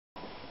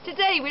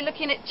Today we're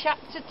looking at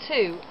Chapter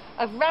 2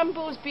 of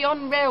Rambles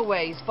Beyond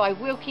Railways by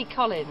Wilkie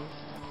Collins.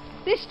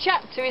 This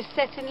chapter is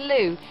set in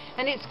Looe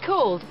and it's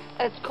called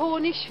A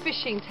Cornish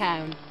Fishing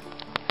Town.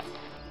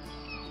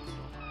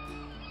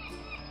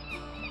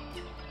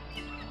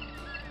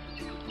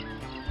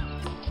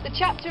 The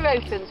chapter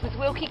opens with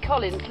Wilkie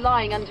Collins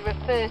lying under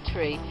a fir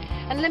tree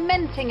and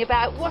lamenting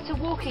about what a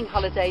walking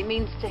holiday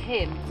means to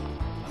him.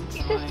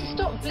 He says to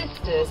stop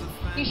blisters,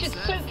 you should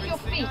soak your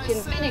feet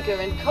in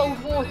vinegar and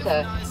cold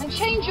water and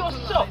change your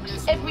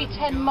socks every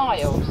 10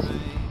 miles.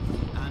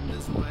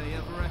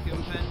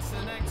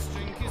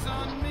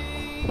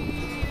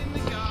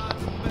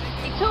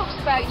 He talks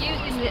about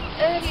using the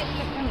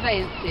earliest of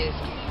conveyances,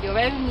 your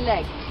own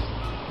legs.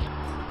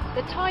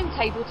 The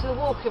timetable to the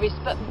walker is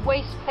but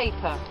waste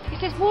paper. He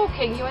says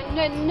walking, you are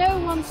in no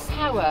one's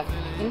power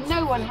and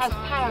no one has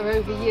power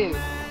over you.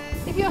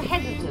 If you're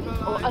hesitant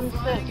or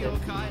uncertain,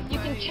 you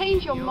can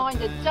change your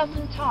mind a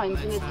dozen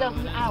times in a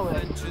dozen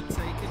hours.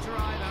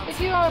 If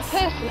you are a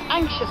person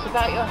anxious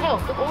about your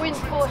health or in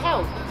poor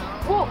health,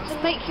 walk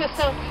to make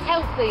yourself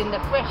healthy in the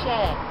fresh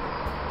air.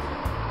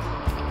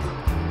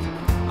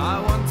 I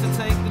want to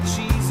take the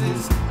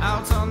cheeses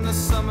out on the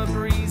summer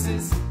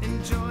breezes.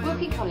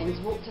 Wilkie Collins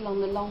walked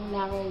along the long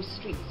narrow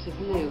streets of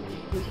Looe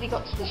until he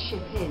got to the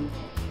Ship Inn,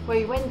 where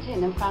he went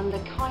in and found the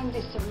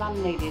kindest of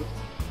landladies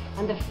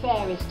and the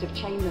fairest of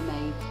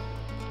chambermaids.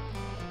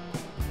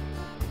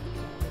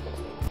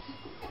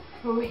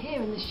 Well, we're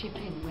here in the Ship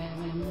Inn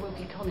where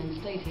Wilkie Collins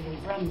stayed here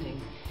with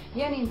branding.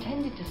 He only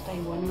intended to stay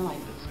one night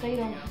but stayed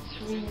on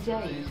for 3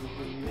 days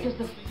because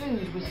the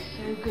food was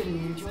so good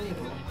and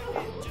enjoyable.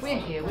 We're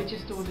here, we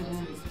just ordered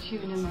a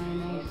tuna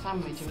mayonnaise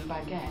sandwich and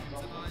baguette,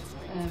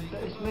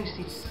 but it's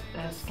mostly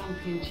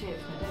scampi and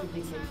chips. I don't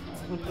think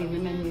it would have been the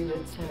menu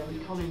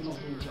that Collins was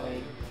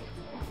enjoying.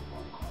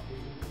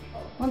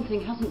 One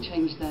thing hasn't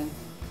changed though,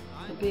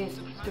 the beer's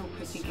still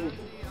pretty good.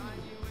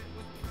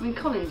 When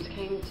Collins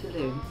came to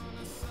Looe,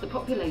 the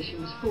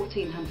population was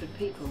 1,400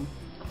 people.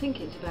 I think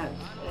it's about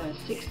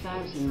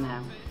 6,000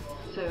 now,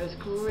 so it's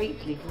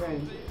greatly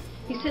grown.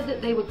 He said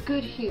that they were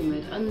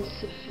good-humoured,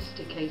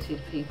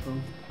 unsophisticated people.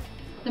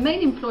 The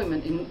main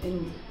employment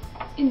in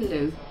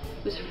Looe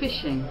was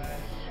fishing,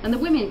 and the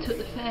women took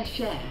the fair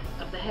share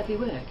of the heavy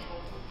work.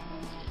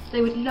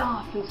 They would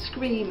laugh and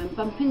scream and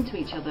bump into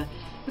each other,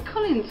 but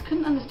Collins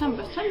couldn't understand,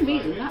 but for some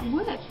reason that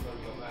worked.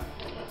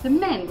 The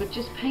men would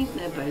just paint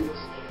their boats,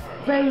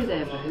 row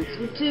their boats,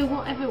 would do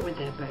whatever with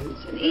their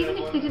boats, and even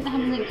if they didn't have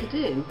anything to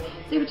do,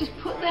 they would just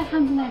put their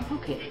hand in their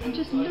pocket and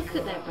just look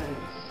at their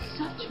boats.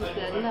 Such was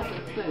their love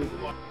of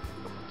boats.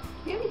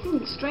 The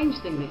only strange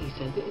thing that he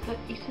said is that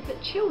he said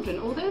that children,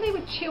 although they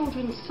were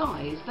children's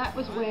size, that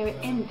was where it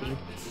ended.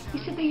 He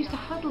said they used to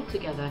huddle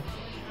together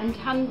and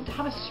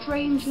have a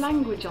strange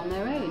language on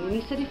their own, and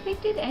he said if they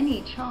did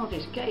any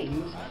childish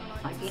games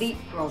like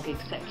leapfrog,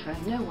 etc.,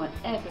 no one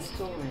ever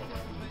saw it.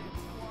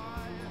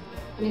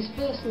 On his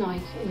first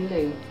night in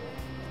Looe,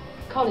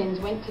 Collins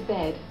went to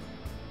bed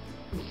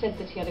and said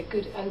that he had a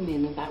good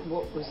omen about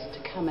what was to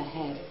come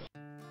ahead.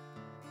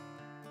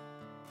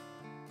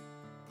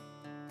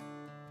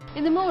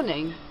 In the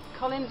morning,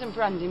 Collins and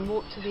Brandon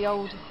walked to the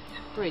old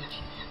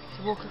bridge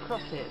to walk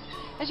across it.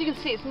 As you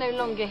can see, it's no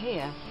longer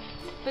here,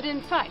 but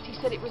in fact he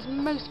said it was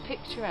most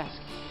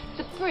picturesque.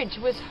 The bridge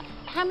was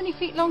how many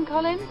feet long,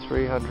 Collins?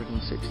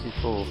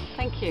 364.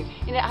 Thank you.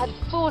 And it had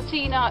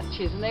 14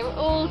 arches and they were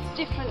all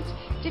different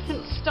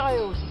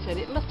styles, he said.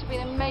 It must have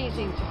been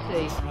amazing to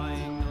see.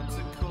 Trying not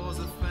to cause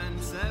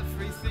offense,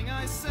 everything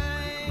I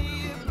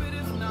say, a bit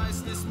of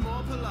niceness,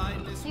 more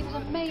politeness. He was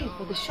amazed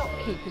by the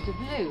shopkeepers of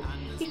Looe.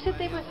 He said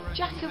they were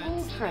jack of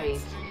all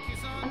trades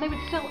and they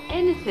would sell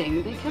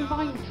anything. They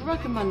combined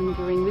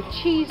drugmongering with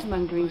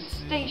cheesemongering,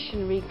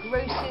 stationery,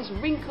 grocers,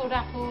 wrinkled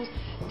apples,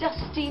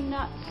 dusty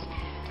nuts,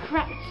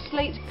 cracked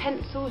slate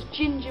pencils,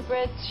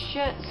 gingerbreads,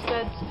 shirt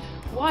studs,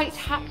 white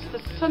hats for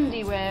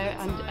Sunday wear,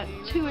 and at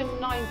 2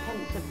 and 9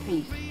 pence a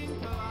piece.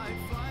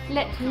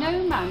 Let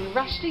no man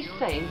rashly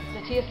say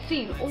that he has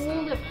seen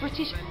all that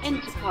British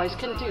enterprise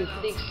can do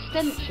for the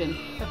extension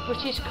of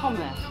British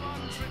commerce,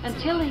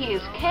 until he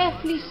has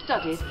carefully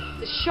studied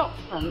the shop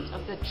front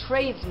of the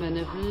tradesmen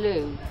of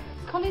Looe.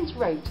 Collins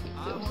wrote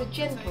that it was a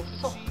gentle,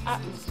 soft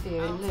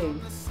atmosphere in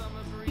Looe.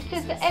 He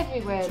says that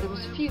everywhere there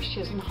was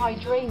fuchsias and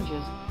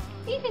hydrangeas,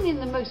 even in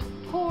the most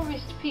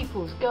poorest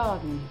people's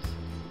gardens.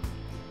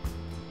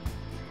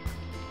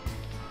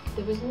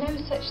 There was no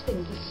such thing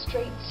as a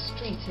straight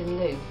street in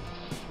Looe.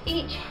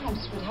 Each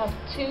house would have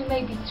 2,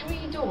 maybe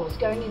 3 doors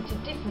going into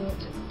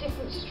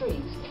different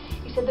streets.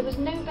 He said there was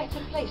no better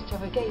place to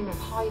have a game of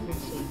hide and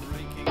seek.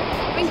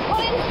 When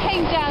Collins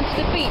came down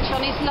to the beach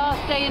on his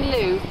last day in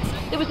Looe,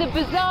 there was a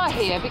bazaar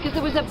here because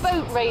there was a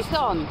boat race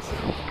on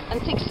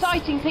and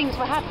exciting things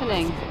were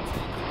happening.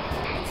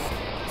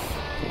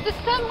 The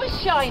sun was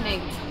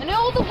shining and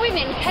all the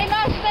women came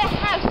out of their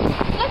house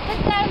like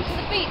scattered down to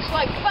the beach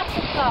like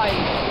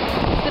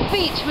butterflies. The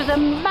beach was a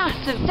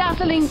mass of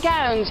dazzling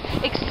gowns,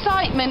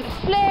 excitement,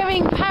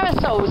 flaring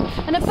parasols,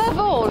 and above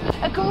all,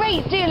 a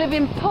great deal of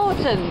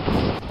importance.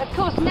 Of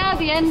course, now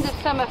the end of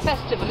summer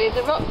festival is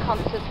a rock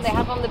concert they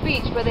have on the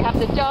beach where they have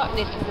the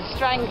Darkness and the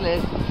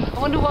Stranglers. I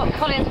wonder what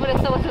Collins would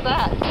have thought of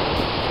that.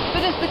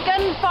 But as the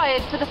gun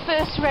fired for the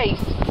first race,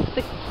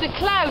 the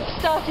clouds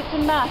started to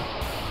mass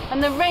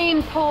and the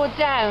rain poured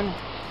down,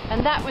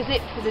 and that was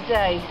it for the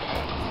day.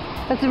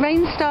 As the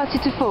rain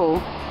started to fall,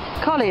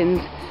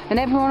 Collins and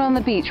everyone on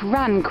the beach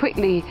ran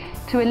quickly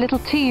to a little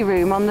tea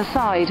room on the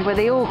side where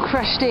they all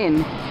crushed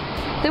in.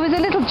 There was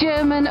a little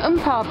German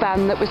umpire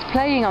band that was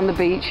playing on the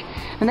beach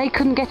and they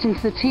couldn't get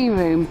into the tea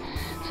room,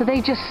 so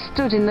they just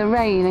stood in the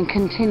rain and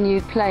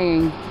continued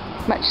playing,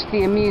 much to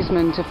the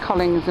amusement of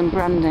Collins and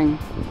Branding.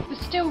 It was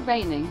still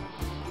raining,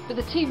 but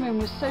the tea room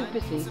was so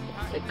busy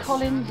that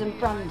Collins and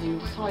Branding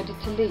decided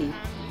to leave.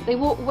 They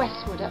walked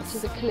westward up to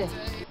the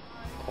cliffs.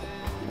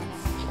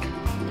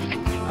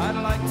 I'd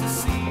like to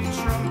see you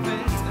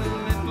trumpet, a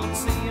little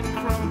tea and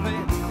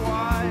crumpet,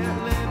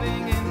 quiet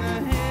living in the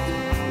hill.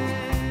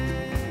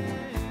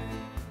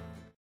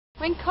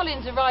 When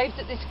Collins arrived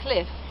at this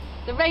cliff,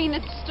 the rain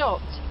had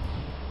stopped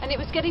and it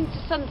was getting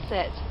to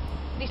sunset.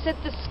 He said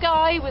the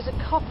sky was a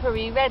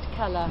coppery red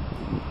colour.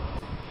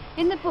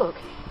 In the book,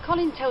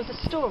 Collins tells a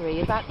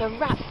story about the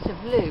rats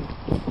of Looe.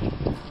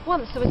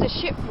 Once there was a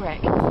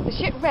shipwreck. The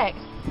ship wrecked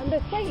and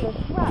the sailors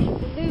swapped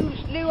to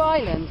Looe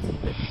Island,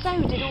 but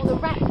so did all the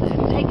rats that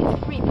had taken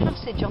a free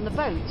passage on the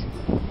boat.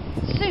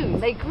 Soon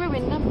they grew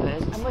in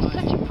numbers and were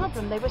such a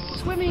problem they were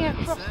swimming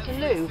across to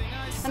Looe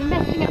and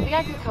messing up the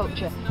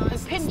agriculture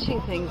and pinching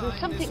things, and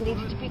something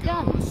needed to be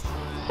done.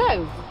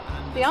 So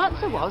the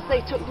answer was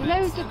they took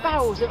loads of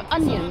barrels of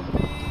onions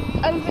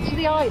over to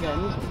the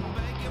island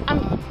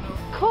and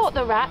caught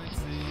the rats,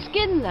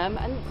 skinned them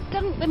and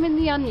dunked them in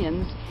the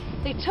onions.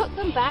 They took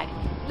them back,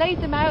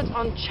 laid them out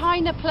on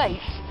china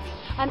plates,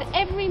 and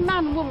every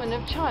man, woman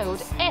and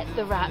child ate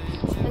the rats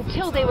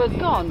until they were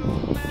gone.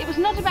 It was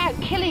not about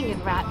killing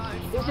the rats,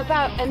 it was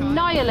about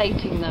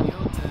annihilating them.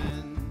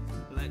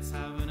 Let's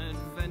have an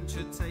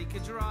adventure, take a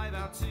drive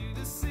out to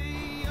the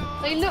sea.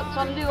 They looked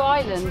on Looe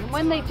Island, and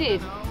when they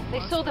did,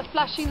 they saw the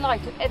flashing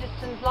light of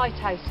Edison's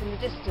lighthouse in the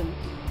distance.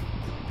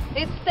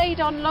 They had stayed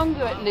on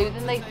longer at Looe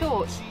than they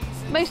thought,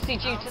 mostly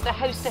due to the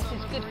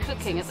hostess's good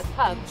cooking at the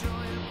pub,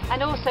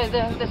 and also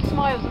the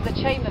smiles of the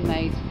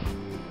chambermaids.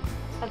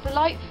 As the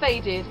light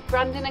faded,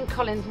 Brandon and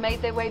Collins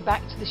made their way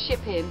back to the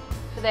ship inn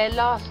for their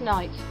last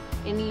night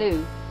in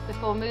Looe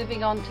before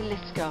moving on to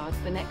Liskeard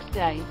the next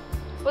day.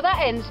 Well,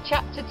 that ends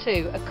chapter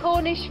 2, a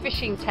Cornish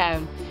fishing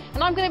town,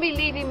 and I'm going to be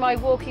leaving my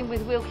Walking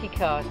with Wilkie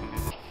card.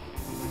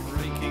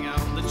 Breaking out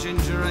the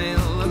ginger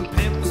ale and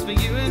pimps for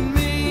you and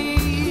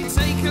me.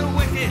 Take a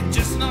wicket,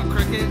 just not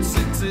cricket,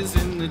 sixes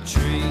in the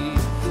tree.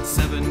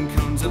 7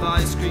 cones of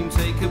ice cream,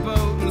 take a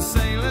boat and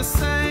sail a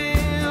sail.